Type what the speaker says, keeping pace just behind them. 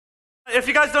If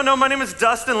you guys don't know, my name is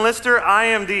Dustin Lister. I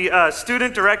am the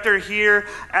student director here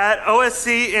at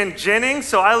OSC in Jennings.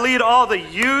 So I lead all the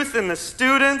youth and the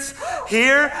students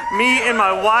here, me and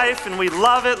my wife, and we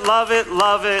love it, love it,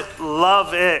 love it,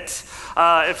 love it.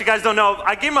 If you guys don't know,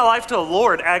 I gave my life to the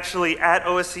Lord actually at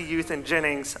OSC Youth in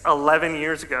Jennings 11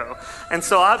 years ago. And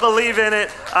so I believe in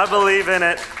it. I believe in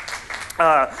it.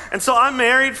 And so I'm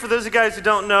married, for those of you guys who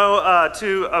don't know,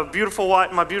 to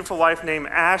my beautiful wife named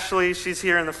Ashley. She's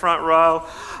here in the front row.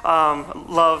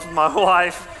 Love my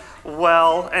wife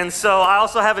well. And so I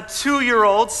also have a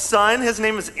 2-year-old son. His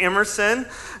name is Emerson.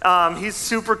 He's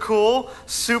super cool,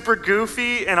 super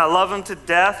goofy, and I love him to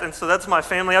death. And so that's my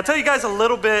family. I'll tell you guys a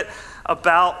little bit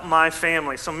about my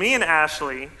family. So me and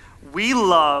Ashley, we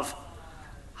love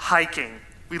hiking.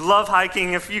 We love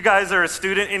hiking. If you guys are a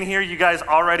student in here, you guys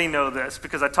already know this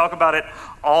because I talk about it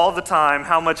all the time,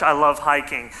 how much I love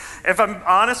hiking. If I'm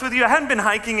honest with you, I hadn't been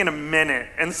hiking in a minute.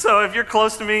 And so if you're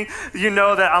close to me, you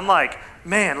know that I'm like,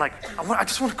 man, I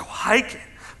just want to go hiking.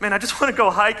 Man, I just want to go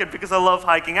hiking because I love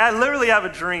hiking. I literally have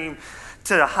a dream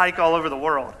to hike all over the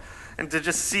world and to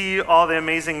just see all the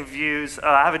amazing views.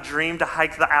 I have a dream to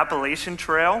hike the Appalachian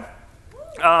Trail.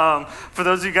 For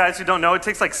those of you guys who don't know, it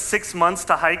takes like 6 months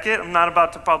to hike it. I'm not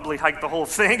about to probably hike the whole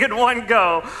thing in one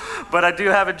go, but I do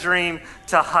have a dream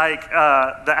to hike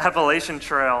the Appalachian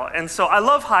Trail. And so I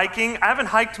love hiking. I haven't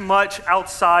hiked much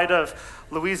outside of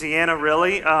Louisiana,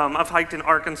 really. I've hiked in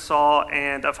Arkansas,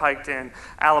 and I've hiked in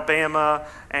Alabama,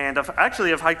 and I've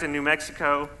hiked in New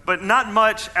Mexico, but not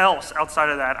much else outside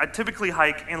of that. I typically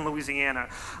hike in Louisiana.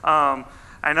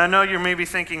 And I know you're maybe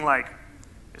thinking like,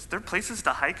 is there places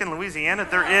to hike in Louisiana?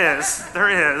 There is.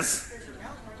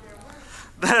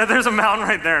 There's a mountain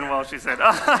right there in Welsh, she said.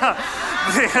 I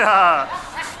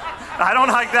don't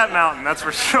hike that mountain, that's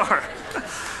for sure.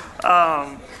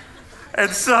 And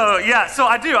so, yeah, so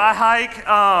I do. I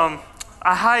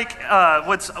hike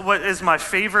what is my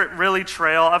favorite really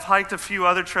trail. I've hiked a few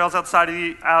other trails outside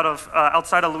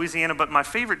of Louisiana, but my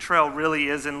favorite trail really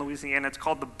is in Louisiana. It's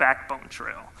called the Backbone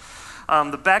Trail.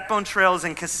 The Backbone Trail is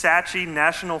in Kisatchie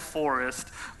National Forest,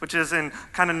 which is in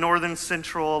kind of northern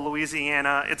central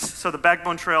Louisiana. So the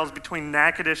Backbone Trail is between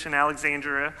Natchitoches and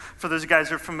Alexandria. For those of you guys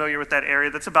who are familiar with that area,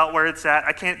 that's about where it's at.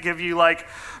 I can't give you like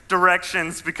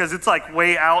directions because it's like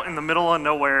way out in the middle of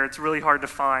nowhere. It's really hard to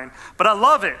find, but I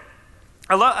love it.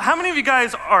 How many of you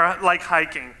guys are like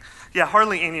hiking? Yeah,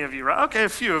 hardly any of you, right? Okay, a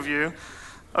few of you.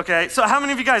 Okay, so how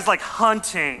many of you guys like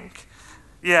hunting?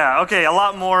 Yeah, okay, a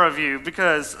lot more of you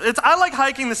because I like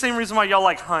hiking the same reason why y'all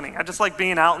like hunting. I just like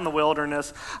being out in the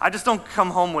wilderness. I just don't come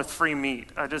home with free meat.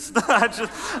 I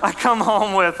come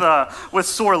home with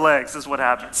sore legs is what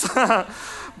happens.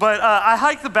 But I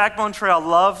hike the Backbone Trail. I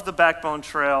love the Backbone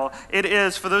Trail. It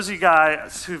is, for those of you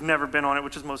guys who've never been on it,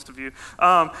 which is most of you,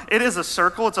 it is a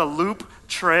circle. It's a loop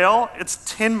trail. It's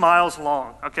 10 miles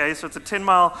long, okay? So it's a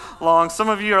 10-mile long. Some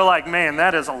of you are like, man,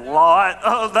 that is a lot.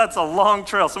 Oh, that's a long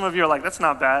trail. Some of you are like, that's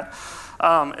not bad.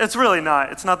 It's really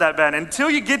not. It's not that bad. Until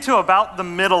you get to about the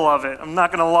middle of it, I'm not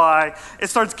going to lie, it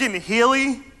starts getting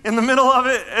hilly in the middle of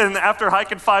it, and after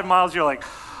hiking 5 miles, you're like,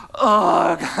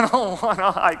 ugh, I don't want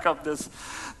to hike up this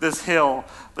hill.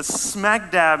 But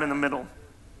smack dab in the middle,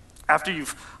 after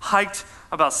you've hiked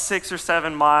about 6 or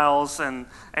 7 miles and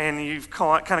you've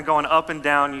kind of gone up and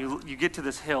down, you get to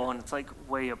this hill and it's like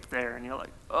way up there and you're like,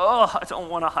 oh, I don't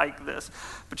want to hike this.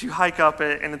 But you hike up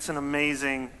it and it's an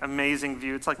amazing, amazing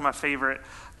view. It's like my favorite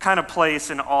kind of place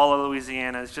in all of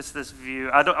Louisiana. It's just this view.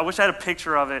 I wish I had a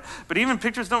picture of it, but even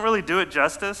pictures don't really do it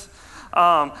justice. So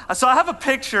I have a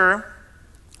picture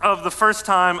of the first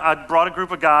time I brought a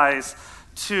group of guys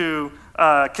to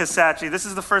Kisatchie. This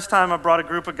is the first time I brought a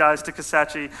group of guys to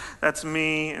Kisatchie. That's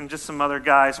me and just some other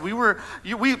guys. We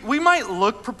might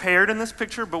look prepared in this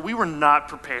picture, but we were not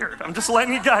prepared. I'm just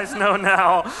letting you guys know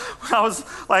now.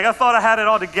 I thought I had it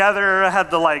all together. I had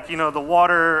the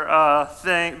water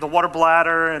thing, the water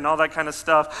bladder and all that kind of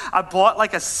stuff. I bought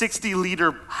like a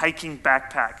 60-liter hiking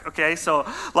backpack, okay? So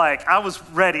I was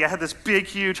ready. I had this big,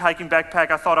 huge hiking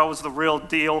backpack. I thought I was the real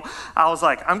deal. I was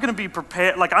like, I'm going to be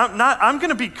prepared. I'm going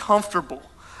to be comfortable.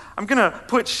 I'm gonna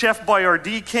put Chef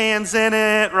Boyardee cans in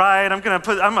it, right? I'm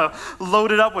gonna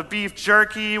load it up with beef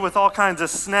jerky, with all kinds of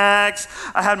snacks.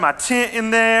 I had my tent in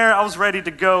there. I was ready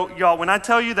to go. Y'all, when I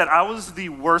tell you that I was the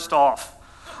worst off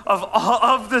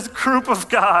of this group of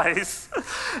guys,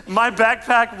 my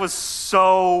backpack was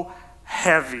so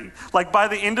heavy. Like by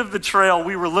the end of the trail,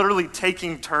 we were literally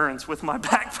taking turns with my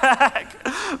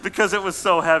backpack because it was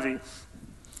so heavy.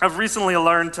 I've recently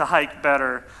learned to hike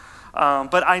better.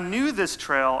 But I knew this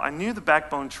trail, I knew the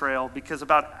Backbone Trail because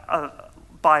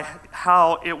by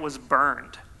how it was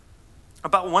burned.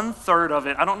 About 1/3 of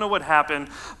it, I don't know what happened,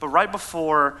 but right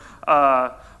before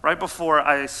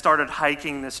I started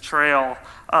hiking this trail,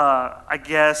 I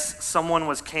guess someone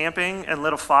was camping and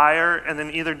lit a fire and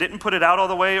then either didn't put it out all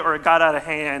the way or it got out of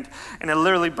hand, and it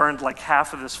literally burned like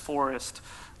half of this forest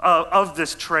of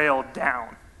this trail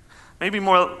down. Maybe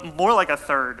more like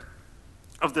 1/3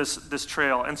 of this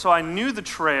trail. And so I knew the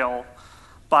trail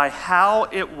by how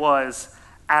it was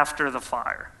after the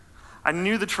fire. I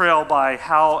knew the trail by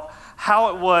how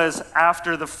it was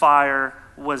after the fire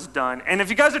was done. And if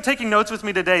you guys are taking notes with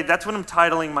me today, that's what I'm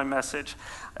titling my message.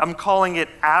 I'm calling it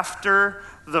After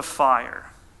the Fire.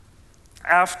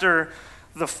 After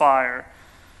the Fire.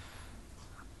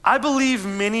 I believe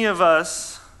many of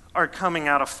us are coming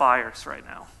out of fires right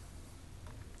now.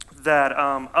 That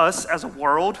us as a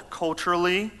world,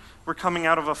 culturally, we're coming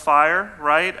out of a fire,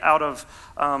 right? Out of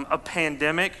a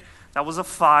pandemic. That was a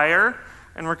fire,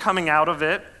 and we're coming out of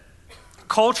it.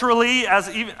 Culturally,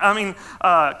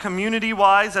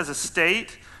 community-wise, as a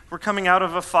state, we're coming out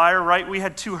of a fire, right? We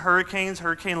had 2 hurricanes,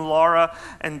 Hurricane Laura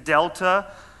and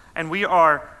Delta, and we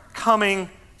are coming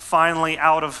finally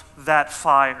out of that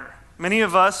fire. Many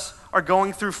of us are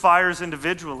going through fires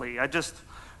individually. I just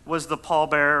was the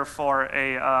pallbearer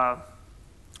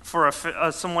for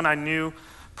someone I knew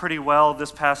pretty well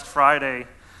this past Friday,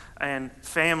 and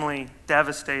family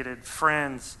devastated,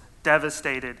 friends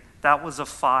devastated. That was a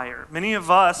fire. Many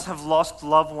of us have lost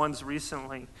loved ones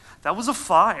recently. That was a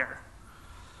fire.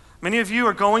 Many of you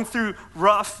are going through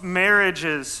rough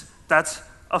marriages. That's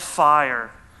a fire.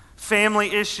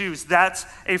 Family issues, that's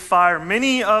a fire.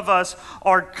 Many of us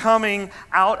are coming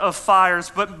out of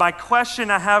fires, but my question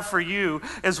I have for you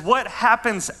is, what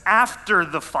happens after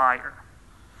the fire?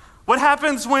 What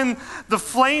happens when the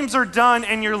flames are done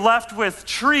and you're left with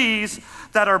trees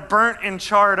that are burnt and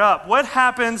charred up? What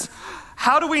happens?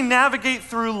 How do we navigate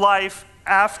through life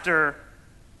after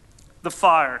the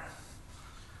fire?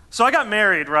 So I got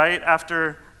married, right,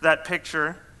 after that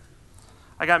picture.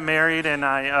 I got married and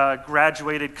I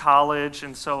graduated college,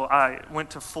 and so I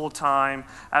went to full-time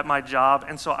at my job,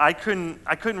 and so I couldn't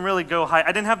really go hike.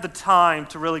 I didn't have the time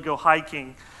to really go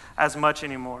hiking as much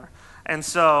anymore. And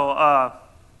so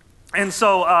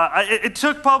it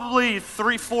took probably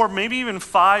 3, 4, maybe even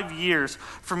 5 years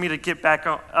for me to get back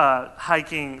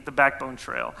hiking the Backbone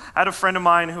Trail. I had a friend of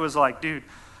mine who was like, dude,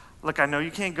 look, I know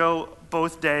you can't go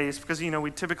both days because,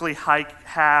 we typically hike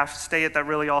half, stay at that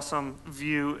really awesome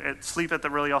view, sleep at the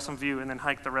really awesome view, and then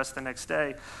hike the rest the next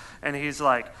day. And he's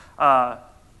like,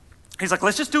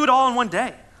 let's just do it all in one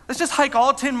day. Let's just hike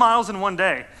all 10 miles in one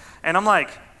day. And I'm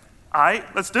like, all right,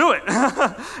 let's do it.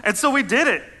 And so we did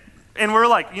it. And we're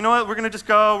like, you know what, we're going to just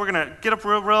go, we're going to get up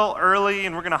real early,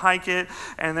 and we're going to hike it,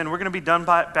 and then we're going to be we're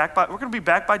going to be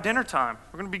back by dinner time.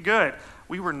 We're going to be good.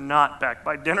 We were not back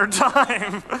by dinner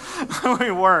time.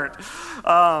 We weren't.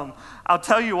 I'll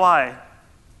tell you why.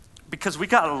 Because we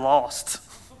got lost.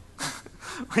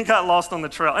 We got lost on the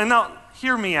trail. And now,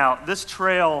 hear me out. This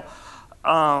trail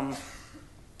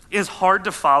is hard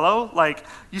to follow. Like,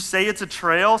 you say it's a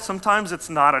trail, sometimes it's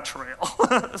not a trail.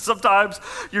 Sometimes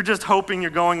you're just hoping you're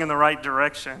going in the right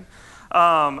direction.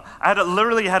 I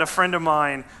literally had a friend of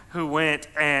mine who went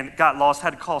and got lost, had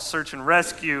to call search and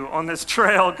rescue on this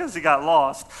trail because he got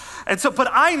lost. And so, but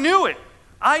I knew it.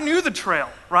 I knew the trail,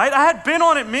 right? I had been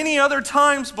on it many other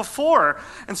times before.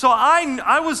 And so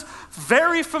I was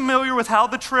very familiar with how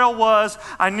the trail was.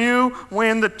 I knew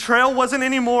when the trail wasn't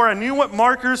anymore. I knew what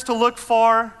markers to look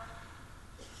for.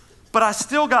 But I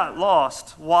still got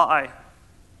lost. Why?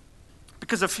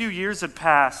 Because a few years had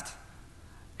passed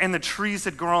and the trees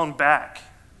had grown back.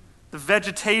 The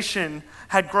vegetation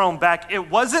had grown back.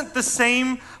 It wasn't the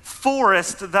same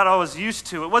forest that I was used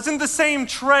to. It wasn't the same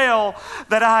trail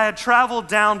that I had traveled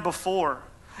down before.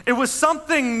 It was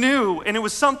something new and it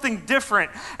was something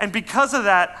different. And because of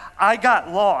that, I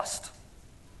got lost.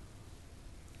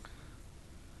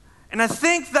 And I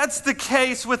think that's the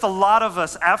case with a lot of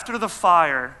us after the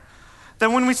fire.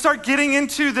 That when we start getting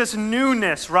into this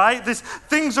newness, right?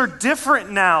 Things are different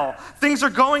now. Things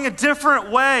are going a different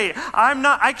way.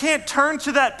 I can't turn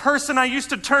to that person I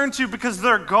used to turn to because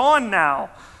they're gone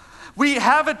now. We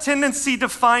have a tendency to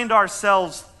find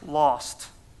ourselves lost.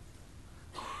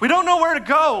 We don't know where to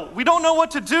go. We don't know what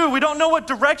to do. We don't know what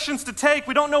directions to take.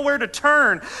 We don't know where to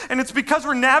turn. And it's because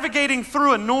we're navigating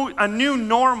through a new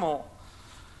normal,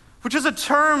 which is a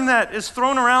term that is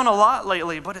thrown around a lot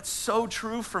lately, but it's so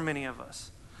true for many of us.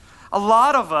 A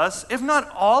lot of us, if not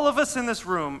all of us in this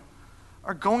room,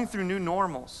 are going through new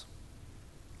normals.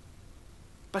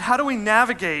 But how do we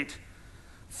navigate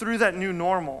through that new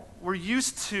normal? We're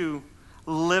used to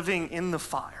living in the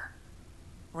fire.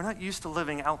 We're not used to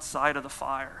living outside of the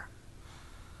fire.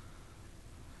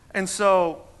 And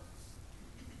so,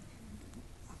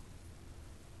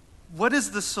 what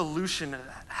is the solution to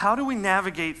that? How do we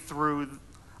navigate through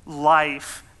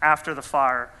life after the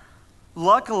fire?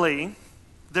 Luckily,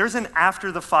 there's an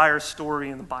after the fire story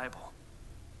in the Bible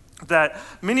that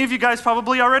many of you guys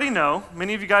probably already know.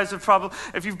 Many of you guys have probably,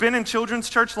 if you've been in children's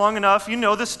church long enough, you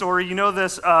know this story. You know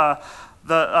this.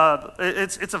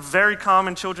 It's a very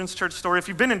common children's church story. If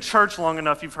you've been in church long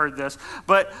enough, you've heard this.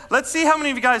 But let's see how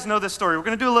many of you guys know this story. We're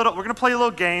gonna play a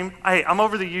little game. Hey, I'm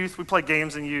over the youth. We play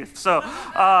games in youth. So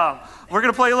we're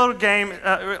gonna play a little game,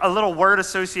 a little word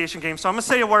association game. So I'm gonna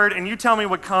say a word, and you tell me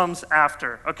what comes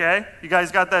after. Okay? You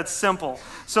guys got that? Simple.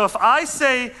 So if I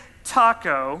say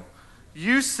taco,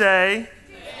 you say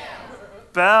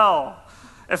bell.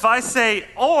 If I say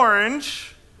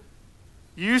orange,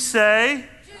 you say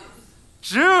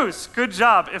juice. Good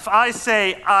job. If I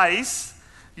say ice,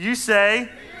 you say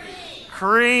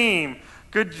cream.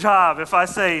 Good job. If I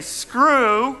say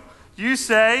screw, you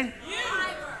say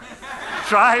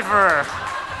driver.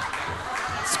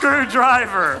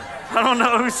 Screwdriver. I don't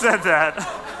know who said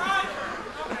that.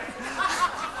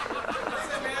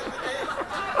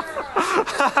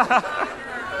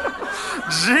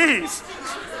 Jeez.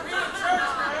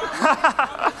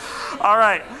 All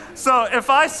right. So if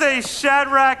I say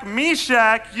Shadrach,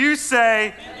 Meshach, you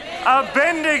say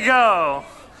Abednego.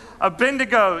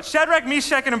 Abednego. Shadrach,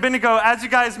 Meshach, and Abednego, as you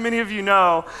guys, many of you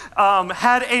know,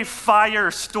 had a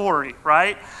fire story,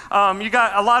 right?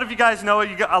 A lot of you guys know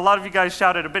it. A lot of you guys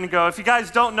shouted Abednego. If you guys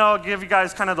don't know, I'll give you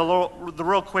guys kind of the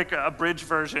real quick abridged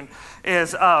version.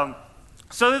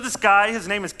 So this guy, his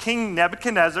name is King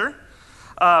Nebuchadnezzar.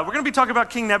 We're going to be talking about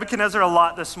King Nebuchadnezzar a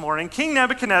lot this morning. King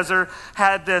Nebuchadnezzar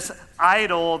had this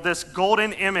idol, this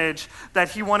golden image that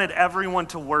he wanted everyone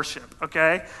to worship,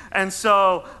 okay? And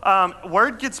so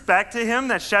word gets back to him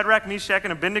that Shadrach, Meshach,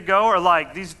 and Abednego are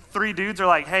like, these three dudes are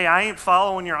like, hey, I ain't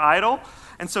following your idol.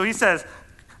 And so he says,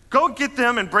 go get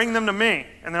them and bring them to me.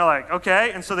 And they're like,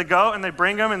 okay. And so they go and they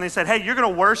bring them and they said, hey, you're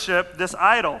going to worship this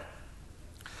idol.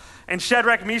 And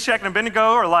Shadrach, Meshach, and Abednego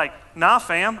are like, nah,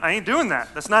 fam, I ain't doing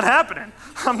that. That's not happening.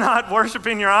 I'm not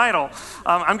worshiping your idol.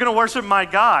 I'm going to worship my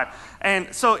God.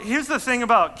 And so here's the thing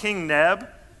about King Neb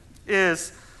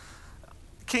is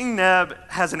King Neb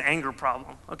has an anger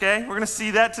problem, okay? We're going to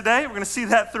see that today. We're going to see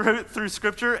that through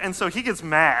Scripture. And so he gets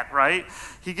mad, right?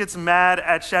 He gets mad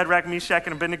at Shadrach, Meshach,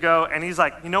 and Abednego, and he's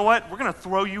like, you know what? We're going to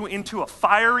throw you into a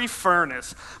fiery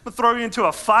furnace. I'm going to throw you into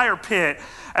a fire pit.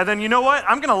 And then you know what?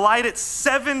 I'm going to light it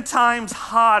 7 times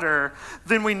hotter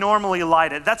than we normally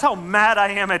light it. That's how mad I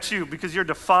am at you because you're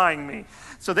defying me.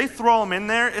 So they throw him in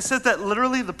there. It says that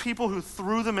literally the people who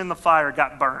threw them in the fire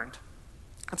got burned.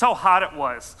 That's how hot it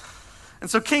was. And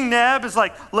so King Neb is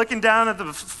like looking down at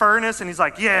the furnace and he's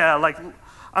like, yeah, like,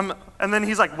 and then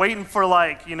he's like waiting for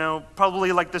like, you know,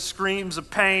 probably like the screams of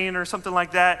pain or something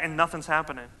like that, and nothing's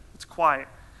happening. It's quiet.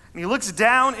 And he looks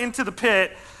down into the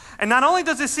pit, and not only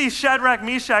does he see Shadrach,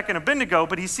 Meshach, and Abednego,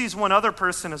 but he sees one other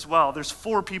person as well. There's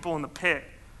 4 people in the pit.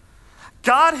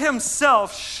 God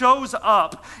himself shows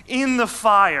up in the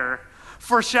fire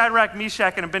for Shadrach,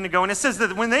 Meshach, and Abednego. And it says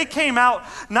that when they came out,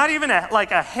 not even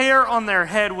a hair on their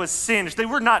head was singed. They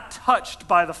were not touched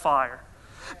by the fire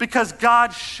because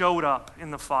God showed up in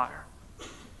the fire.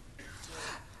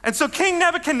 And so King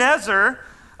Nebuchadnezzar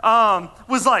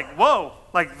was like, whoa,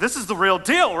 like this is the real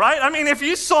deal, right? I mean, if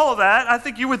you saw that, I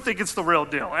think you would think it's the real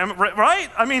deal,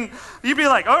 right? I mean, you'd be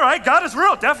like, all right, God is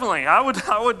real, definitely. I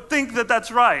would think that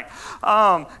that's right.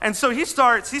 And so he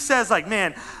says like,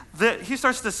 man, he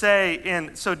starts to say,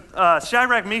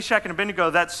 Shadrach, Meshach, and Abednego,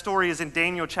 that story is in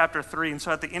Daniel chapter 3. And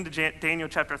so at the end of Daniel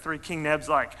chapter 3, King Neb's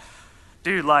like,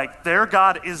 dude, like their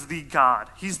God is the God.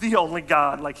 He's the only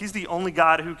God. Like he's the only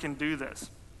God who can do this.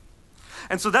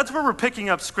 And so that's where we're picking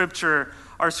up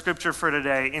our scripture for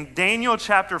today in Daniel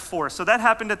chapter 4. So that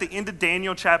happened at the end of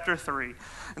Daniel chapter 3.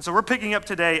 And so we're picking up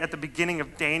today at the beginning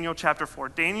of Daniel chapter 4.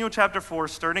 Daniel chapter 4,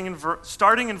 starting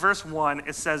in verse 1,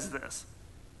 it says this.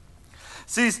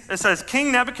 See, it says,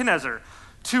 King Nebuchadnezzar,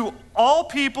 to all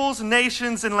peoples,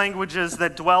 nations, and languages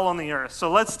that dwell on the earth.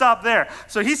 So let's stop there.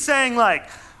 So he's saying like,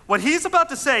 what he's about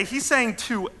to say, he's saying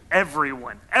to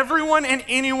everyone and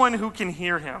anyone who can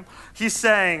hear him. He's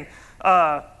saying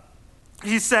what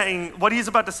he's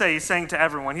about to say, he's saying to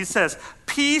everyone. He says,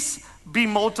 peace be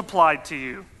multiplied to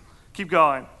you. Keep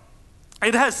going.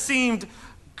 It has seemed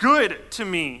good to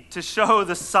me to show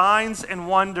the signs and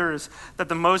wonders that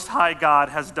the Most High God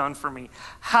has done for me.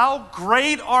 How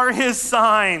great are his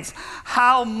signs?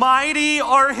 How mighty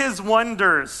are his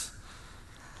wonders?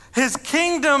 His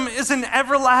kingdom is an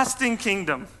everlasting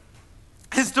kingdom,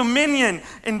 His dominion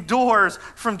endures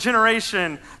from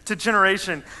generation to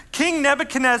generation. King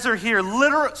Nebuchadnezzar here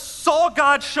saw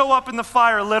God show up in the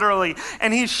fire literally,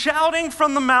 and he's shouting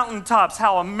from the mountaintops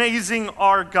how amazing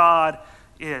our God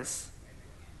is.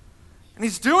 And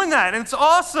he's doing that, and it's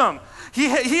awesome. He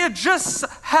had just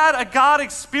had a God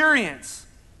experience.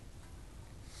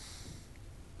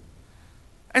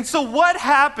 And so what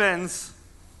happens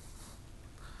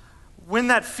when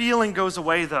that feeling goes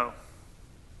away, though?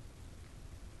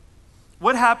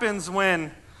 What happens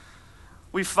when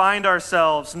we find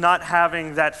ourselves not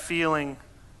having that feeling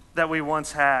that we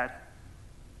once had?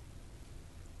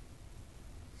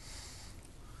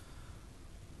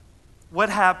 What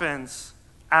happens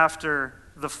after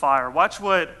the fire? Watch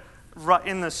what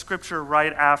in the scripture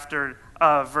right after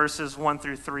verses 1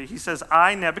 through 3. He says,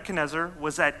 I, Nebuchadnezzar,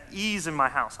 was at ease in my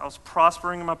house. I was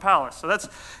prospering in my palace. So that's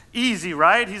easy,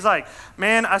 right? He's like,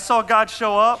 man, I saw God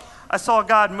show up. I saw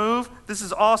God move. This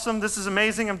is awesome. This is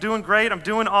amazing. I'm doing great. I'm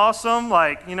doing awesome.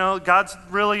 Like, God's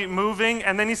really moving.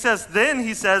 And then he says,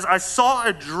 I saw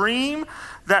a dream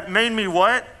that made me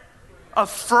what?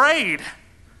 Afraid.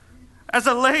 As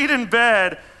I laid in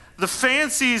bed, the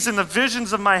fancies and the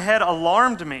visions of my head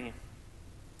alarmed me.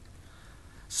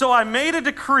 So I made a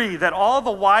decree that all the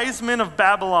wise men of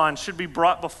Babylon should be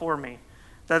brought before me,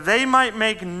 that they might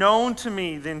make known to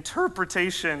me the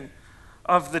interpretation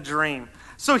of the dream.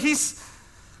 So he sees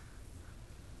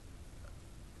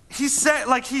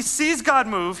God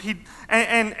move,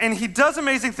 and he does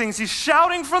amazing things. He's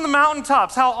shouting from the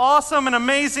mountaintops how awesome and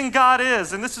amazing God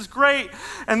is, and this is great,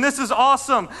 and this is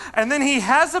awesome. And then he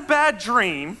has a bad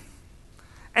dream,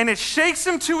 and it shakes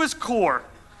him to his core.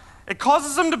 It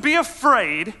causes him to be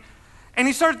afraid, and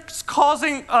he starts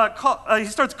calling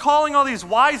all these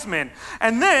wise men.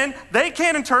 And then they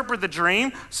can't interpret the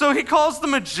dream, so he calls the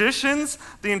magicians,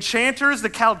 the enchanters, the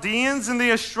Chaldeans, and the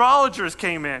astrologers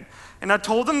came in. And I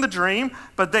told them the dream,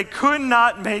 but they could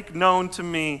not make known to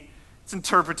me its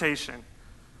interpretation.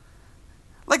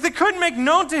 Like, they couldn't make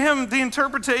known to him the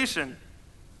interpretation.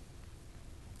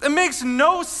 It makes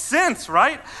no sense,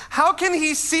 right? How can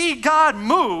he see God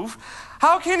move?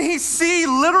 How can he see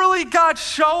literally God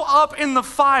show up in the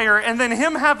fire and then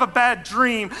him have a bad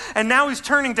dream and now he's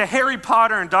turning to Harry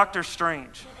Potter and Doctor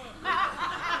Strange?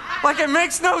 Like, it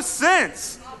makes no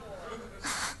sense.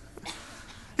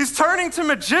 He's turning to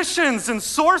magicians and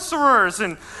sorcerers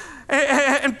and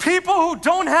people who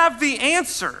don't have the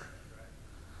answer.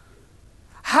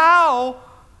 How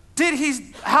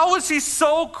was he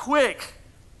so quick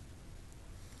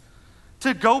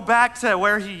to go back to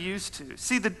where he used to?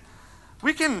 See,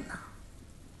 we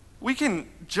can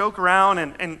joke around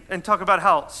and talk about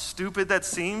how stupid that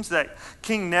seems, that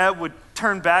King Neb would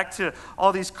turn back to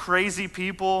all these crazy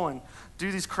people and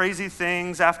do these crazy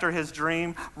things after his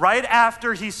dream, right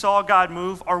after he saw God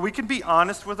move. Or we can be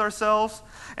honest with ourselves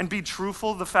and be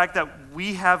truthful to the fact that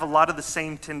we have a lot of the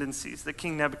same tendencies that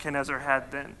King Nebuchadnezzar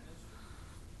had then.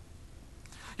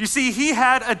 You see, he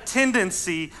had a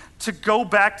tendency to go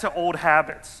back to old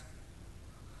habits.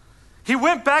 He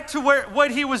went back to what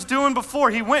he was doing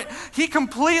before. He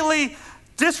completely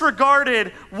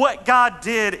disregarded what God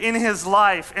did in his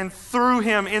life and threw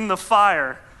him in the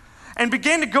fire and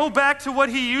began to go back to what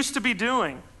he used to be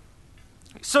doing.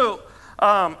 So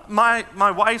my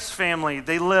wife's family,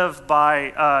 they live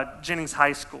by Jennings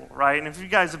High School, right? And if you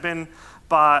guys have been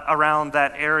around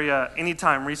that area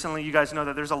anytime recently, you guys know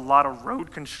that there's a lot of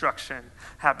road construction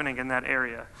happening in that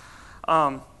area.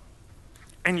 And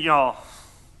y'all,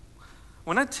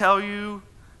 when I tell you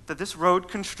that this road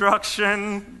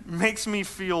construction makes me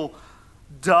feel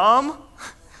dumb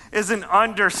is an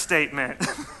understatement.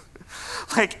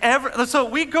 So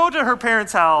we go to her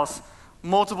parents' house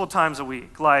multiple times a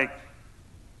week. And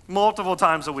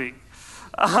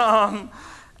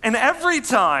every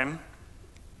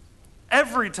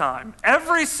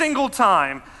single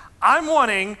time, I'm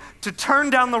wanting to turn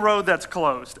down the road that's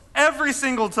closed. Every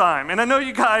single time. And I know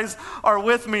you guys are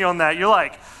with me on that. You're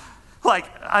like,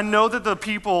 I know that the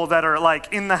people that are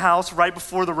in the house right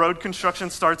before the road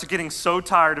construction starts are getting so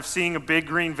tired of seeing a big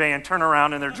green van turn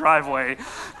around in their driveway.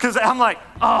 Because I'm like,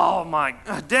 oh my,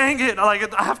 dang it. I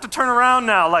have to turn around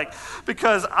now,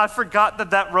 because I forgot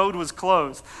that road was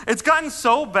closed. It's gotten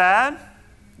so bad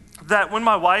that when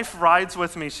my wife rides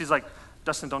with me, she's like,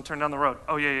 Dustin, don't turn down the road.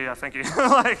 Oh yeah, thank you.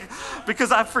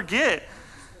 Because I forget.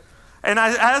 And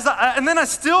then I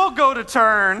still go to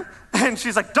turn, and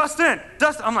she's like, Dustin.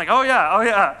 I'm like, oh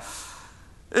yeah.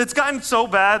 It's gotten so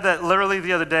bad that literally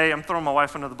the other day, I'm throwing my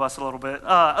wife under the bus a little bit.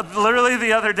 Literally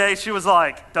the other day, she was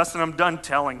like, Dustin, I'm done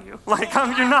telling you.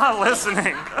 You're not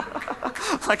listening.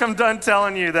 I'm done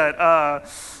telling you that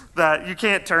that you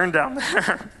can't turn down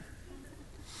there.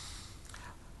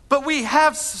 But we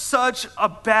have such a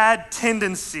bad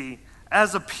tendency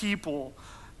as a people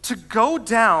to go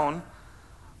down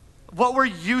what we're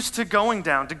used to going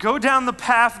down, to go down the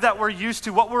path that we're used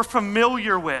to, what we're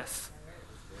familiar with.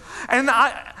 And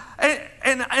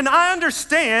I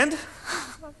understand.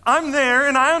 I'm there,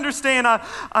 and I understand.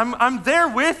 I'm there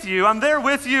with you. I'm there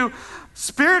with you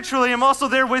spiritually. I'm also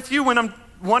there with you when I'm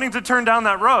wanting to turn down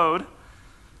that road.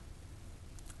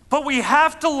 But we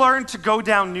have to learn to go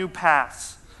down new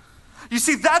paths. You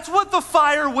see, that's what the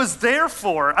fire was there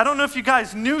for. I don't know if you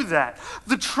guys knew that.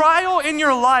 The trial in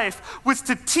your life was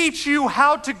to teach you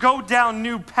how to go down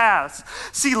new paths.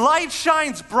 See, light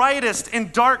shines brightest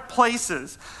in dark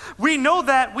places. We know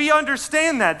that. We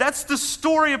understand that. That's the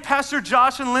story of Pastor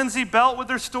Josh and Lindsay Belt with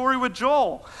their story with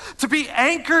Joel. To be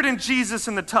anchored in Jesus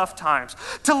in the tough times.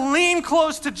 To lean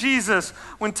close to Jesus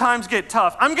when times get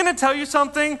tough. I'm going to tell you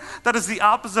something that is the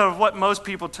opposite of what most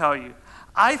people tell you.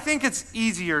 I think it's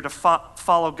easier to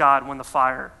follow God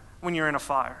when you're in a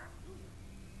fire.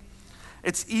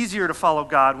 It's easier to follow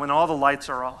God when all the lights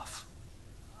are off.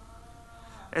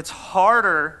 It's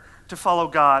harder to follow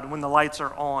God when the lights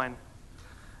are on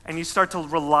and you start to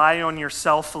rely on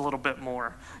yourself a little bit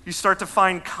more. You start to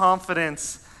find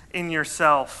confidence in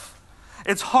yourself.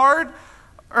 It's harder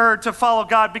to follow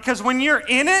God because when you're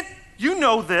in it, you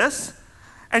know this,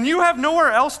 and you have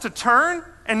nowhere else to turn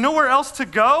and nowhere else to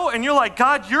go, and you're like,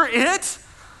 God, you're it.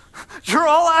 You're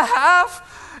all I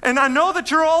have, and I know that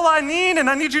you're all I need, and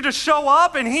I need you to show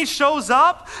up, and he shows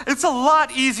up. It's a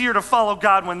lot easier to follow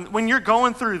God when you're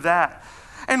going through that.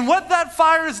 And what that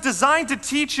fire is designed to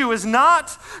teach you is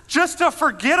not just to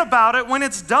forget about it when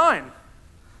it's done.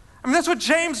 I mean, that's what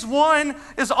James 1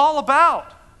 is all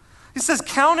about. He says,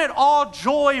 count it all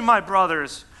joy, my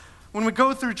brothers, when we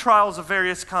go through trials of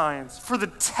various kinds. For the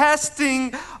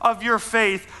testing of your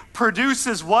faith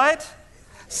produces what?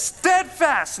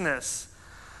 Steadfastness.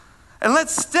 And let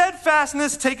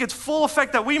steadfastness take its full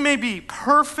effect, that we may be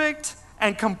perfect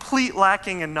and complete,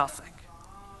 lacking in nothing.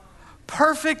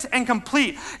 Perfect and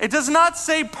complete. It does not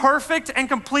say perfect and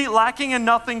complete, lacking in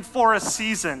nothing for a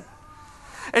season.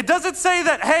 It doesn't say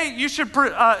that, hey, you should,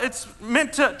 it's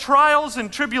meant to, trials and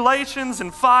tribulations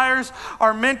and fires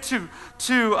are meant to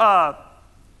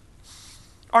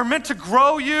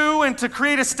grow you and to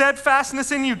create a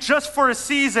steadfastness in you just for a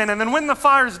season. And then when the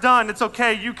fire's done, it's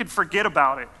okay, you could forget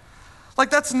about it. Like,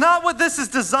 that's not what this is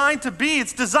designed to be.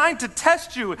 It's designed to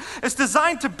test you. It's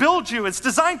designed to build you. It's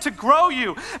designed to grow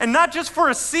you. And not just for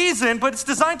a season, but it's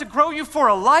designed to grow you for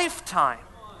a lifetime.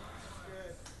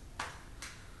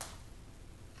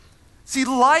 See,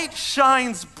 light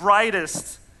shines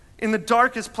brightest in the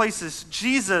darkest places.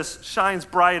 Jesus shines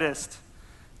brightest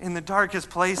in the darkest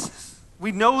places.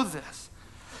 We know this.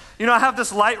 You know, I have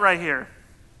this light right here.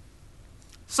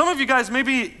 Some of you guys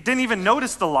maybe didn't even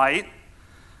notice the light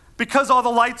because all the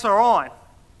lights are on.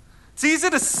 It's easy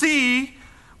to see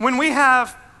when we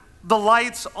have the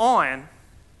lights on.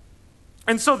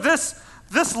 And so this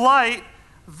light,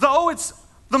 though it's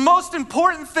the most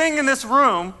important thing in this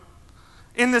room,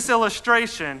 in this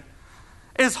illustration,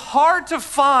 is hard to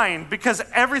find because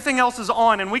everything else is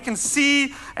on, and we can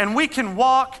see and we can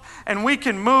walk and we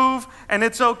can move, and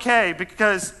it's okay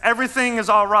because everything is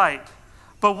all right.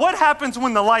 But what happens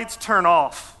when the lights turn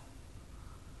off?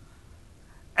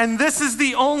 And this is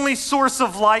the only source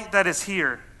of light that is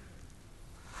here.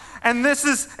 And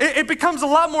it becomes a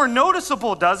lot more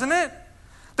noticeable, doesn't it?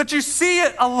 That you see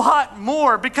it a lot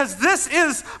more because this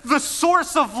is the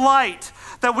source of light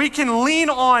that we can lean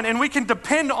on and we can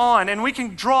depend on and we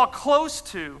can draw close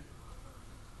to.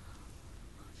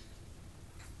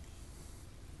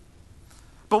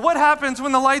 But what happens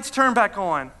when the lights turn back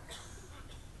on?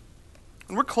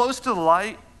 When we're close to the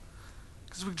light,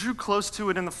 because we drew close to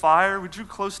it in the fire, we drew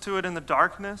close to it in the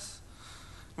darkness.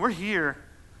 We're here,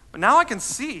 but now I can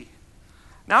see.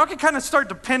 Now I can kind of start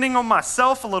depending on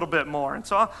myself a little bit more. And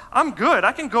so I'm good.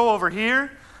 I can go over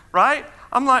here, right?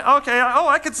 I'm like, okay,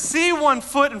 I could see one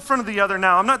foot in front of the other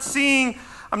now. I'm not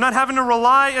having to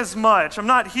rely as much. I'm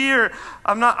not here.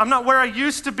 I'm not where I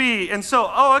used to be. And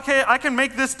so, okay, I can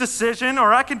make this decision,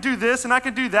 or I can do this and I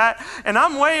can do that. And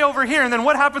I'm way over here. And then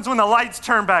what happens when the lights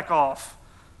turn back off?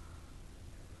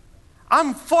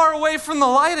 I'm far away from the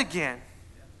light again.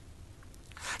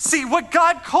 See, what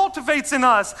God cultivates in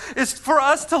us is for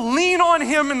us to lean on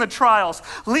him in the trials.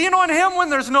 Lean on him when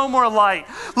there's no more light.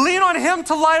 Lean on him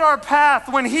to light our path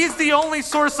when he's the only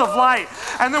source of light.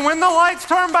 And then when the lights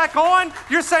turn back on,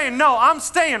 you're saying, no, I'm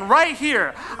staying right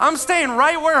here. I'm staying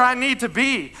right where I need to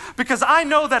be. Because I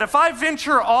know that if I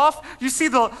venture off, you see,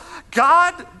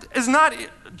 God is not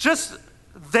just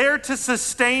there to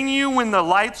sustain you when the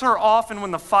lights are off and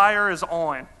when the fire is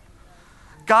on.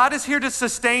 God is here to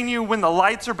sustain you when the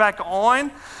lights are back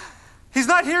on. He's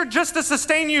not here just to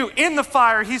sustain you in the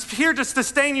fire. He's here to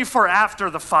sustain you for after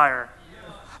the fire.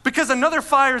 Because another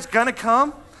fire is going to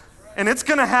come, and it's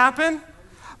going to happen.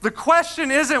 The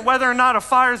question isn't whether or not a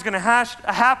fire is going to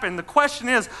happen. The question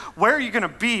is, where are you going to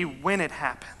be when it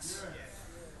happens?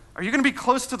 Are you going to be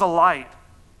close to the light?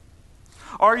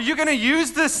 Or are you going to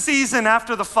use this season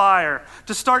after the fire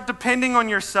to start depending on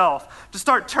yourself, to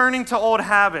start turning to old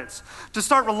habits, to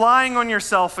start relying on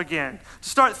yourself again, to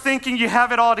start thinking you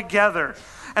have it all together,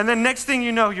 and then next thing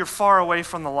you know, you're far away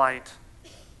from the light?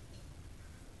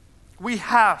 We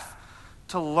have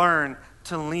to learn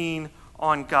to lean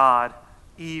on God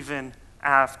even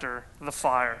after the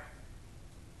fire.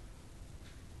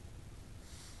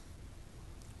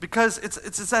 Because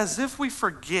it's as if we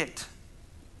forget.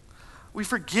 We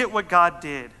forget what God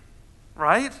did,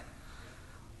 right?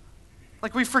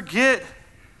 Like we forget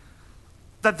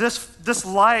that this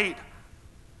light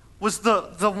was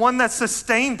the one that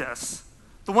sustained us,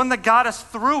 the one that got us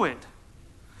through it.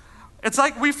 It's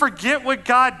like we forget what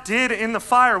God did in the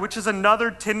fire, which is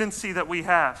another tendency that we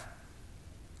have.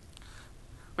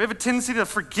 We have a tendency to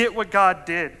forget what God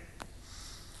did.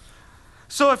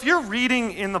 So if you're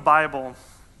reading in the Bible,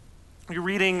 you're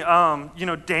reading,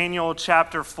 Daniel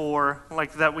chapter 4,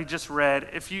 like that we just read.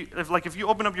 If you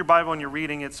open up your Bible and you're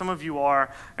reading it, some of you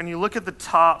are, and you look at the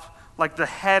top, like the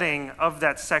heading of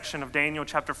that section of Daniel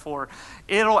chapter 4,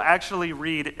 it'll actually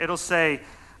read, it'll say,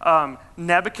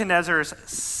 Nebuchadnezzar's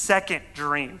second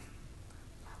dream.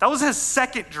 That was his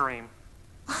second dream.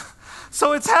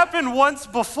 So it's happened once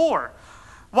before.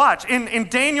 Watch, in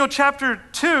Daniel chapter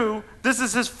 2, this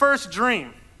is his first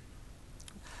dream.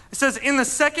 It says, in the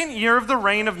second year of the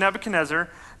reign of Nebuchadnezzar,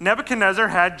 Nebuchadnezzar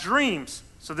had dreams.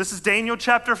 So this is Daniel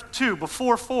chapter 2,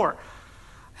 before 4.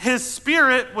 His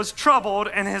spirit was troubled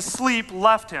and his sleep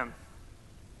left him.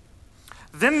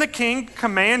 Then the king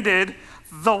commanded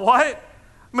the what?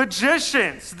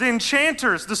 Magicians, the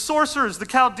enchanters, the sorcerers, the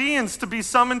Chaldeans to be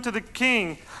summoned to the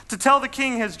king, to tell the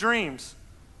king his dreams.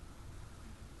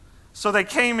 So they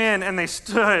came in and they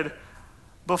stood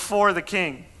before the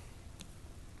king.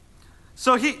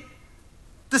 So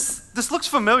this looks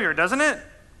familiar, doesn't it?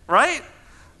 Right?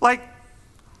 Like,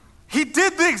 he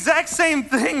did the exact same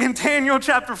thing in Daniel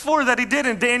chapter 4 that he did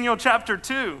in Daniel chapter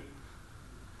 2.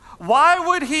 Why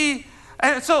would he?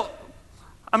 And so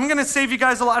I'm going to save you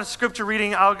guys a lot of scripture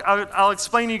reading. I'll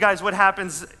explain to you guys what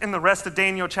happens in the rest of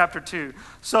Daniel chapter 2.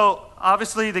 So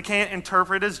obviously they can't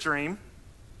interpret his dream.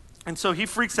 And so he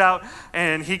freaks out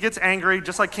and he gets angry,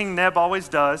 just like King Neb always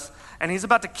does, and he's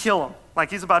about to kill him.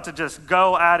 Like he's about to just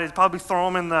go at it, probably throw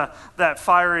him in that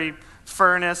fiery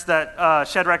furnace that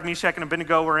Shadrach, Meshach, and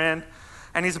Abednego were in.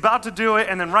 And he's about to do it,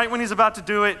 and then right when he's about to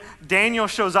do it, Daniel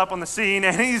shows up on the scene,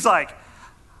 and he's like,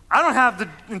 I don't have the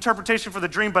interpretation for the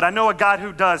dream, but I know a God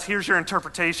who does. Here's your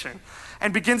interpretation.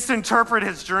 And begins to interpret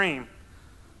his dream.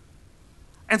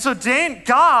 And so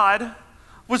God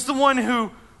was the one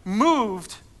who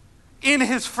moved in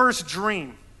his first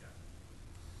dream.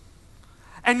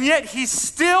 And yet he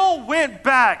still went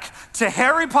back to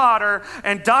Harry Potter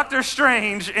and Doctor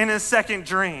Strange in his second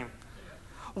dream.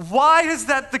 Why is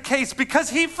that the case?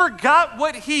 Because he forgot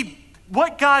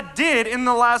what God did in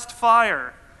the last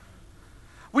fire.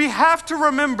 We have to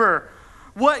remember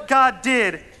what God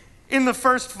did in the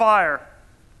first fire.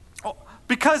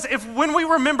 Because when we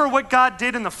remember what God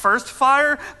did in the first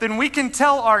fire, then we can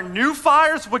tell our new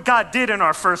fires what God did in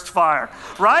our first fire,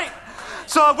 right?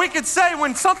 So we could say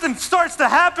when something starts to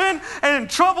happen and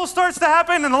trouble starts to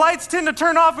happen and the lights tend to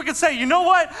turn off, we could say, you know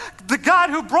what? The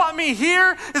God who brought me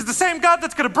here is the same God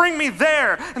that's going to bring me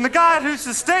there. And the God who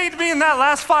sustained me in that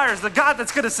last fire is the God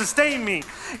that's going to sustain me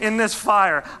in this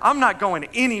fire. I'm not going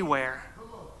anywhere.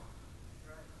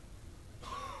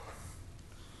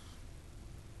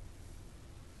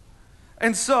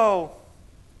 And so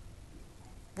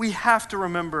we have to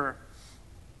remember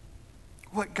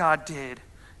what God did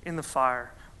in the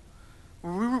fire.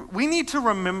 We need to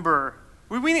remember,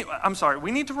 we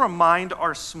need to remind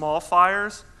our small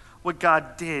fires what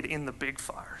God did in the big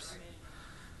fires.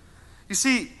 You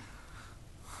see,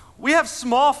 we have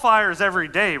small fires every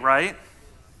day, right?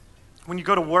 When you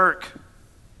go to work,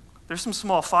 there's some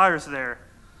small fires there.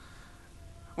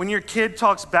 When your kid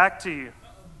talks back to you,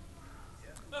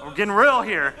 we're getting real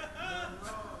here.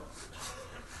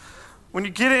 When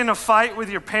you get in a fight with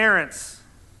your parents,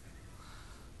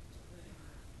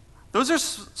 those are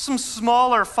some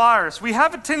smaller fires. We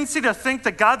have a tendency to think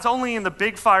that God's only in the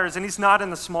big fires and he's not in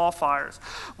the small fires.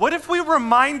 What if we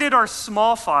reminded our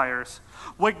small fires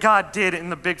what God did in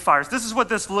the big fires. This is what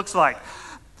this looks like.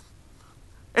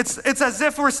 It's as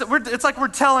if it's like we're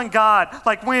telling God,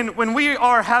 like when we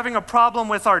are having a problem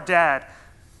with our dad,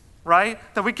 right?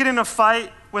 That we get in a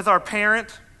fight with our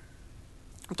parent.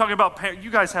 I'm talking about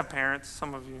you guys have parents,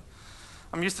 some of you.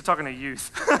 I'm used to talking to youth.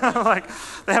 Like,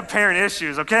 they have parent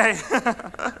issues, okay?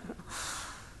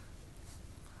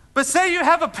 But say you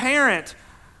have a parent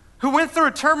who went through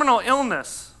a terminal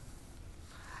illness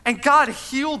and God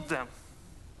healed them.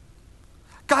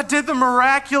 God did the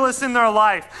miraculous in their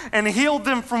life and healed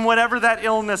them from whatever that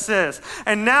illness is.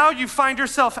 And now you find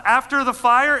yourself after the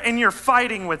fire and you're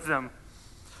fighting with them.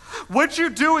 What you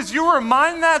do is you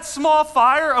remind that small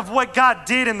fire of what God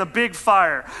did in the big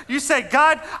fire. You say,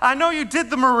 God, I know you did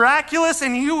the miraculous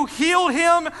and you healed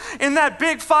him in that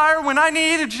big fire when I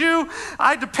needed you.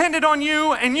 I depended on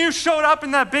you and you showed up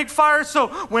in that big fire. So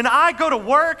when I go to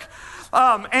work,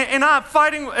 and I'm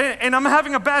fighting and I'm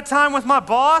having a bad time with my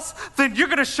boss, then you're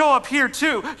going to show up here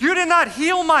too. You did not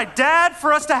heal my dad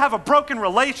for us to have a broken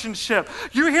relationship.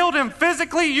 You healed him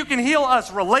physically, you can heal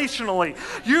us relationally.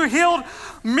 You healed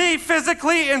me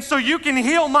physically, and so you can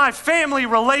heal my family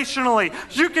relationally.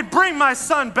 You could bring my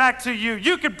son back to you.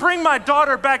 You could bring my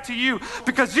daughter back to you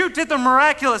because you did the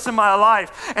miraculous in my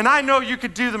life, and I know you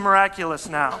could do the miraculous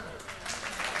now.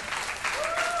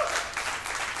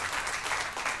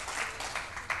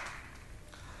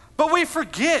 But we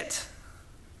forget.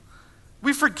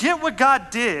 We forget what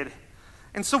God did.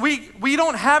 And so we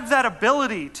don't have that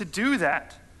ability to do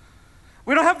that.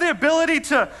 We don't have the ability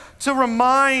to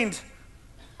remind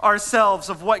ourselves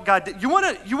of what God did. You want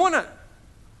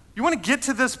to get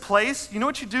to this place? You know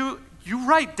what you do? You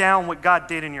write down what God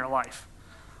did in your life.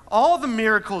 All the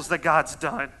miracles that God's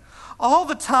done. All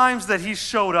the times that he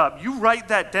showed up, you write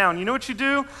that down. You know what you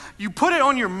do? You put it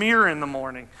on your mirror in the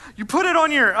morning. You put it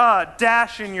on your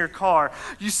dash in your car.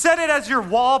 You set it as your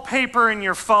wallpaper in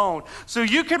your phone so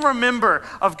you can remember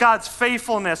of God's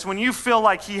faithfulness when you feel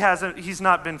like he's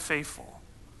not been faithful.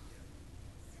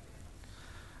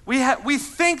 We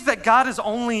think that God is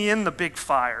only in the big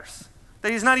fires.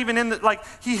 That he's not even in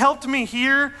he helped me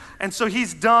here, and so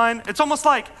he's done. It's almost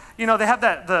like, they have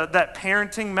that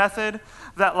parenting method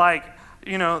that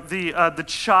the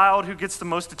child who gets the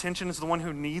most attention is the one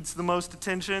who needs the most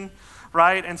attention,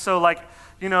 right? And so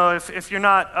if you're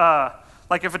not,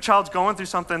 if a child's going through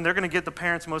something, they're going to get the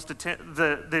parents'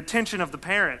 the attention of the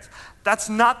parents. That's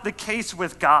not the case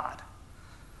with God.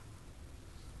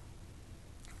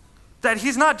 That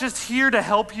he's not just here to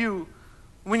help you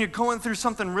when you're going through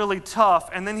something really tough,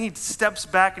 and then he steps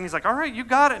back and he's like, all right, you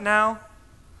got it now.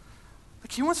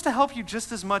 Like, he wants to help you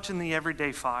just as much in the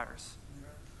everyday fires.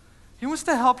 He wants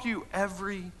to help you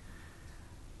every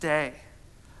day.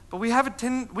 But we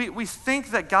think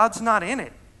that God's not in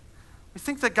it. We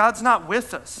think that God's not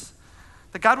with us.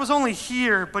 That God was only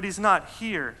here, but he's not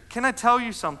here. Can I tell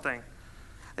you something?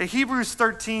 That Hebrews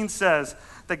 13 says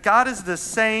that God is the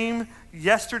same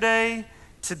yesterday,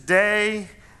 today,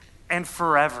 and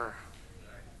forever.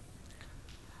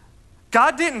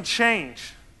 God didn't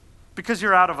change because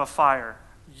you're out of a fire.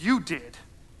 You did.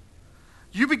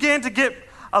 You began to get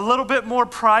a little bit more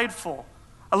prideful,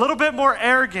 a little bit more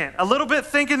arrogant, a little bit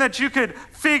thinking that you could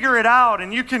figure it out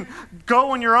and you can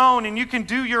go on your own and you can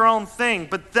do your own thing.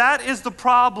 But that is the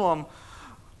problem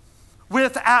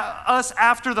with us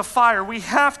after the fire. We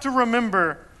have to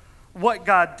remember what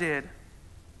God did.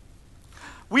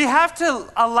 We have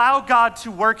to allow God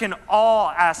to work in all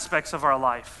aspects of our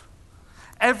life.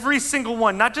 Every single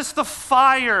one, not just the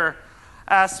fire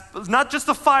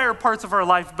parts of our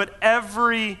life, but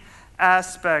every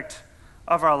aspect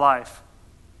of our life.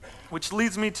 Which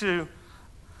leads me to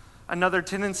another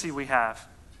tendency we have.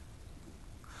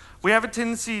 We have a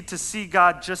tendency to see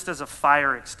God just as a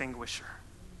fire extinguisher.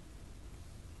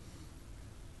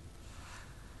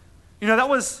 That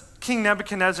was King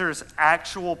Nebuchadnezzar's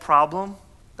actual problem.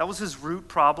 That was his root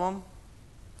problem.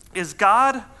 Is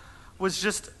God was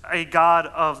just a God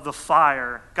of the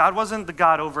fire. God wasn't the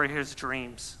God over his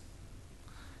dreams.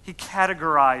 He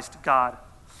categorized God.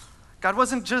 God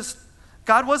wasn't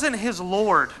his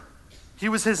Lord. He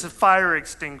was his fire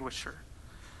extinguisher.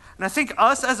 And I think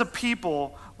us as a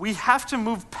people, we have to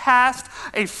move past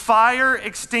a fire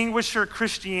extinguisher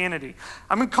Christianity.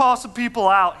 I'm going to call some people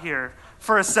out here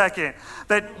for a second.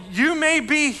 That you may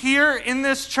be here in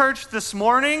this church this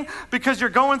morning because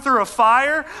you're going through a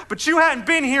fire, but you hadn't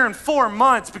been here in 4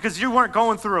 months because you weren't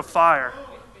going through a fire.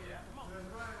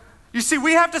 You see,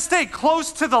 we have to stay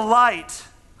close to the light.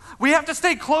 We have to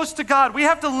stay close to God. We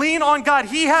have to lean on God.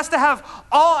 He has to have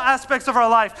all aspects of our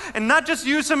life and not just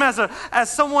use him as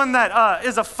someone that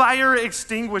is a fire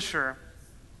extinguisher.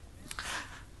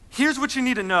 Here's what you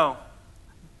need to know.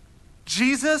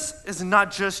 Jesus is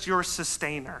not just your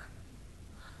sustainer.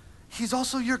 He's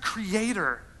also your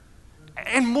creator.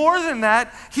 And more than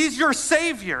that, he's your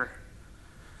savior.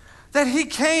 That he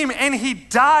came and he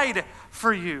died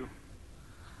for you.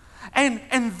 And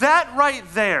that right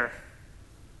there,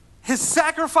 his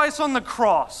sacrifice on the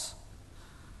cross,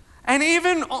 and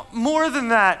even more than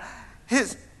that,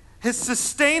 his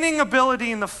sustaining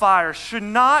ability in the fire should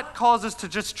not cause us to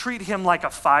just treat him like a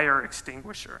fire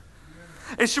extinguisher.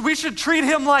 We should treat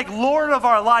him like Lord of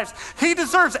our lives. He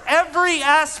deserves every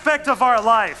aspect of our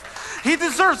life. He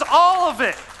deserves all of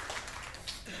it.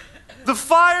 The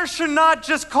fire should not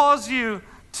just cause you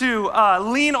to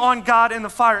lean on God in the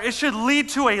fire. It should lead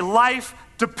to a life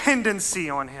dependency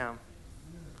on him.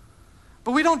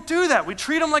 But we don't do that. We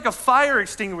treat him like a fire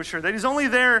extinguisher, that he's only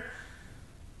there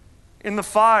in the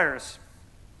fires.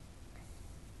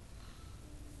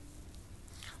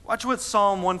 Watch what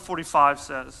Psalm 145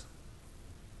 says.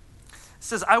 It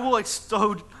says, I will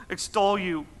extol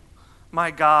you, my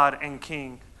God and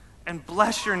King, and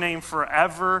bless your name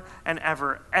forever and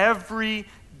ever. Every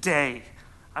day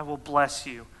I will bless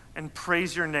you and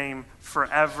praise your name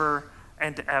forever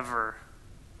and ever.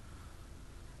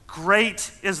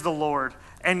 Great is the Lord,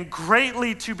 and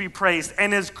greatly to be praised,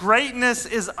 and his greatness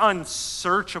is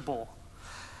unsearchable.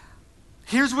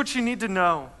 Here's what you need to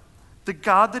know. The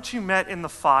God that you met in the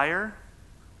fire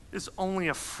is only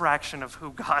a fraction of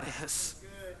who God is.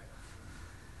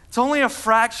 It's only a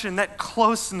fraction, that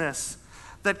closeness,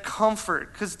 that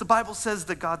comfort, because the Bible says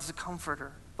that God's a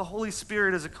comforter. The Holy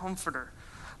Spirit is a comforter.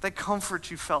 That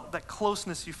comfort you felt, that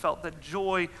closeness you felt, that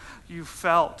joy you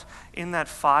felt in that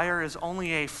fire is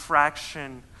only a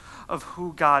fraction of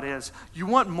who God is. You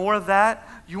want more of that?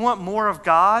 You want more of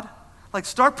God? Like,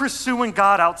 start pursuing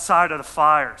God outside of the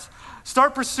fires.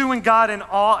 Start pursuing God in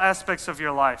all aspects of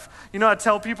your life. You know, I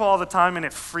tell people all the time, and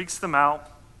it freaks them out.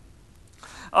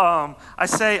 I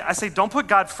say, don't put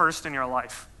God first in your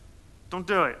life. Don't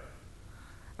do it.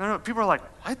 And people are like,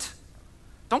 what?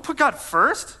 Don't put God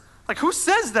first? Like, who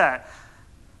says that?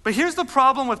 But here's the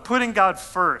problem with putting God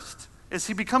first, is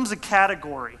he becomes a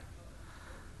category.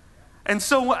 And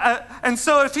so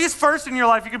if he's first in your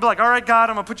life, you could be like, all right, God,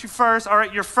 I'm going to put you first. All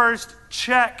right, you're first.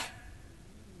 Check.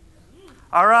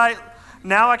 All right,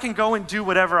 now I can go and do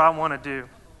whatever I want to do.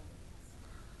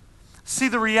 See,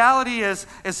 the reality is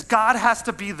God has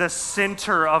to be the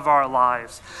center of our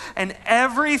lives. And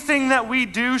everything that we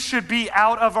do should be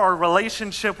out of our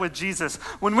relationship with Jesus.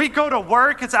 When we go to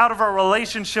work, it's out of our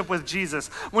relationship with Jesus.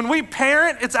 When we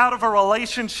parent, it's out of a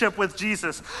relationship with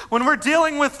Jesus. When we're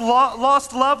dealing with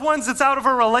lost loved ones, it's out of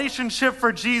a relationship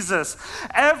for Jesus.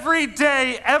 Every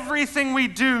day, everything we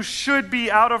do should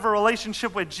be out of a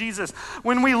relationship with Jesus.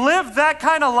 When we live that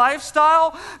kind of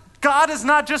lifestyle, God is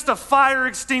not just a fire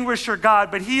extinguisher God,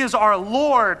 but he is our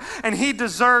Lord, and he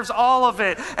deserves all of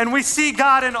it. And we see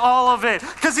God in all of it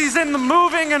because he's in the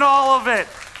moving in all of it.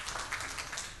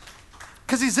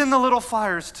 Because he's in the little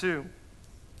fires too.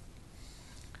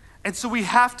 And so we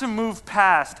have to move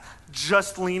past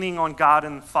just leaning on God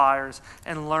in the fires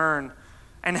and learn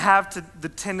and have the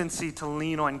tendency to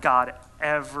lean on God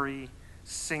every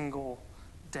single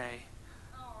day.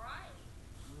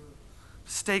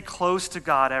 Stay close to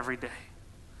God every day.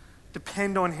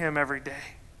 Depend on him every day.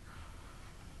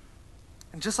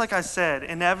 And just like I said,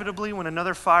 inevitably when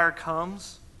another fire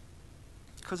comes,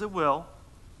 because it will,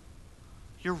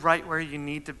 you're right where you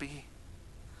need to be.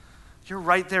 You're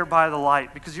right there by the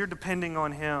light because you're depending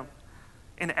on him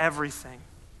in everything.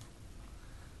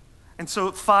 And so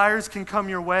fires can come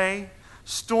your way.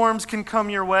 Storms can come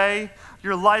your way.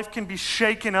 Your life can be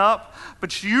shaken up,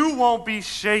 but you won't be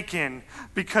shaken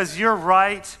because you're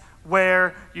right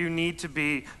where you need to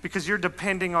be, because you're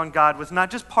depending on God with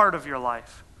not just part of your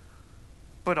life,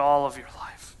 but all of your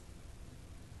life,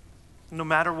 no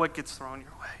matter what gets thrown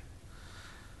your way.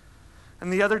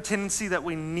 And the other tendency that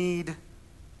we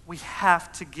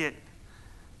have to get,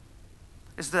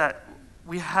 is that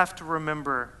we have to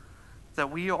remember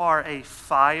that we are a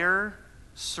fire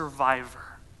survivor.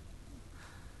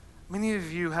 Many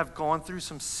of you have gone through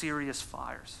some serious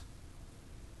fires.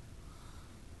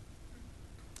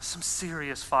 Some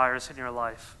serious fires in your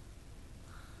life.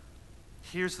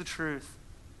 Here's the truth.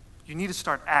 You need to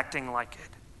start acting like it.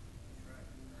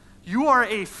 You are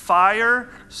a fire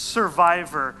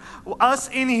survivor. Us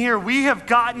in here, we have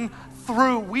gotten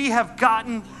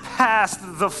past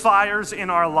the fires in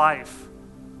our life.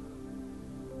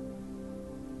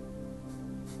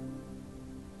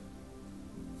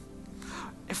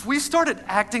 If we started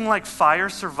acting like fire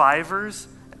survivors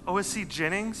at OSC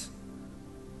Jennings,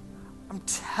 I'm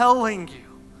telling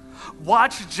you,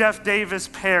 Watch Jeff Davis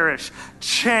Parish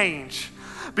change.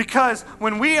 Because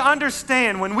when we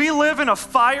understand, when we live in a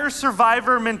fire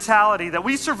survivor mentality, that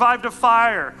we survived a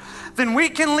fire, then we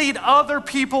can lead other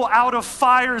people out of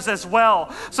fires as well.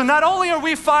 So not only are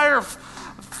we fire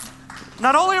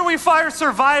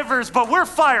survivors, but we're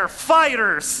fire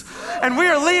fighters. And we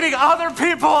are leading other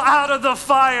people out of the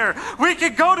fire. We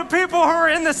could go to people who are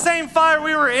in the same fire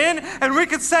we were in, and we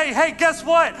could say, hey, guess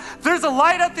what? There's a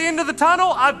light at the end of the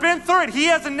tunnel. I've been through it. He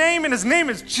has a name, and his name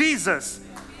is Jesus.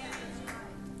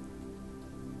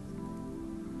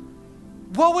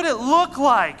 What would it look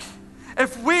like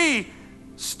if we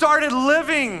started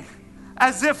living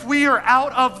as if we are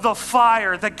out of the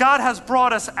fire, that God has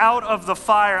brought us out of the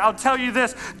fire? I'll tell you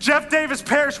this, Jeff Davis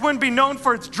Parish wouldn't be known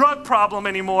for its drug problem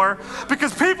anymore,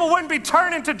 because people wouldn't be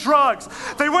turning to drugs.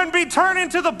 They wouldn't be turning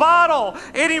to the bottle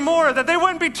anymore, that they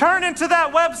wouldn't be turning to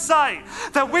that website,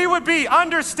 that we would be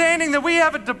understanding that we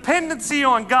have a dependency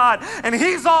on God, and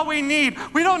He's all we need.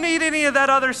 We don't need any of that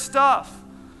other stuff.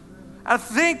 I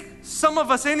think some of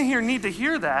us in here need to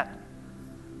hear that.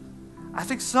 I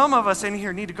think some of us in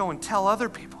here need to go and tell other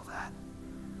people that.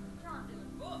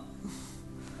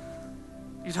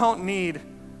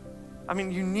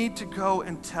 You need to go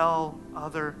and tell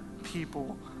other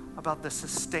people about the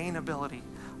sustainability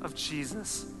of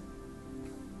Jesus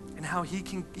and how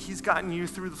He's gotten you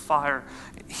through the fire.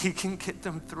 He can get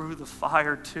them through the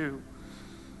fire too.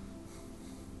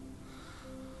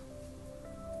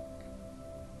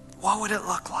 What would it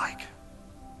look like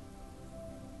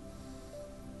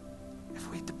if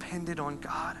we depended on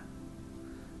God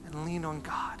and leaned on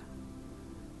God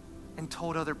and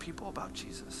told other people about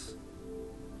Jesus?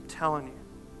 I'm telling you,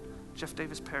 Jeff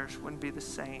Davis Parish wouldn't be the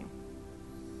same.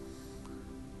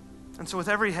 And so with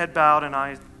every head bowed and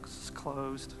eyes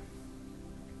closed,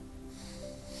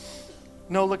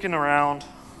 no looking around,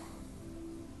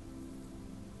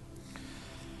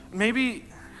 maybe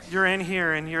you're in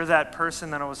here and you're that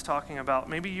person that I was talking about.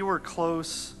 Maybe you were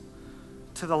close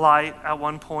to the light at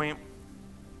one point.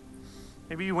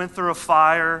 Maybe you went through a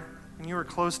fire and you were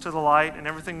close to the light and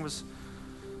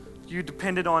you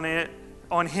depended on it,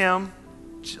 on Him,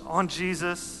 on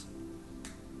Jesus.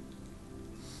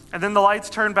 And then the lights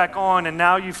turned back on, and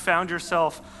now you found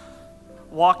yourself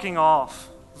walking off,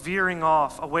 veering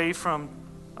off away from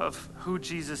of who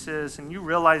Jesus is, and you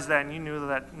realize that and you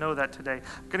know that today.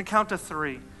 I'm going to count to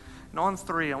 3. And on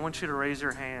 3, I want you to raise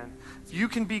your hand. If you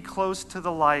can be close to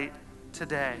the light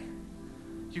today,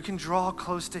 you can draw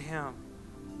close to Him.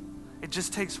 It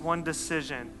just takes one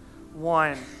decision.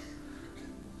 1,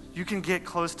 you can get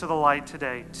close to the light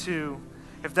today. 2,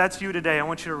 if that's you today, I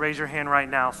want you to raise your hand right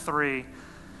now. 3,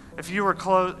 if you were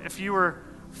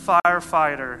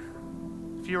firefighter,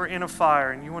 if you were in a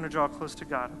fire and you want to draw close to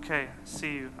God, okay, I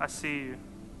see you. I see you.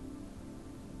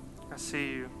 I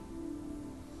see you.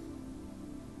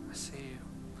 I see you.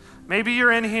 Maybe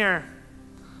you're in here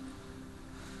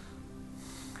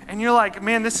and you're like,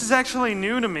 man, this is actually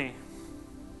new to me.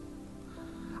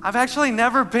 I've actually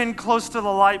never been close to the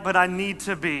light, but I need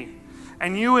to be.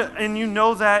 And you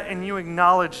know that and you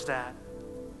acknowledge that.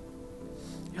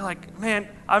 You're like, man,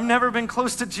 I've never been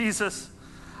close to Jesus.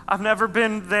 I've never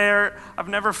been there. I've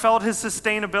never felt His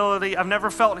sustainability. I've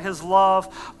never felt His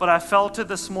love, but I felt it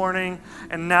this morning,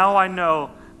 and now I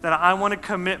know that I want to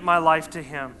commit my life to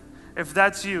Him. If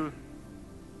that's you,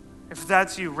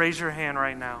 raise your hand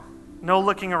right now. No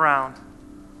looking around.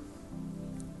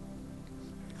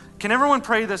 Can everyone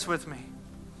pray this with me?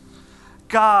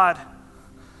 God,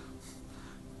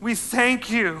 we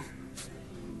thank You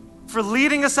for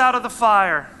leading us out of the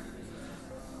fire,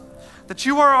 that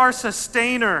You are our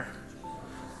sustainer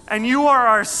and You are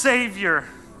our Savior.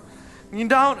 You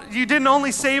didn't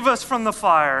only save us from the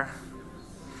fire,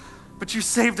 but You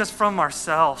saved us from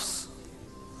ourselves.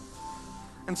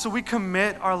 And so we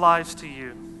commit our lives to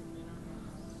You.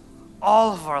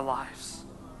 All of our lives.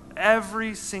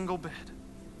 Every single bit.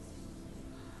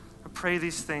 I pray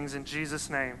these things in Jesus'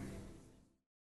 name.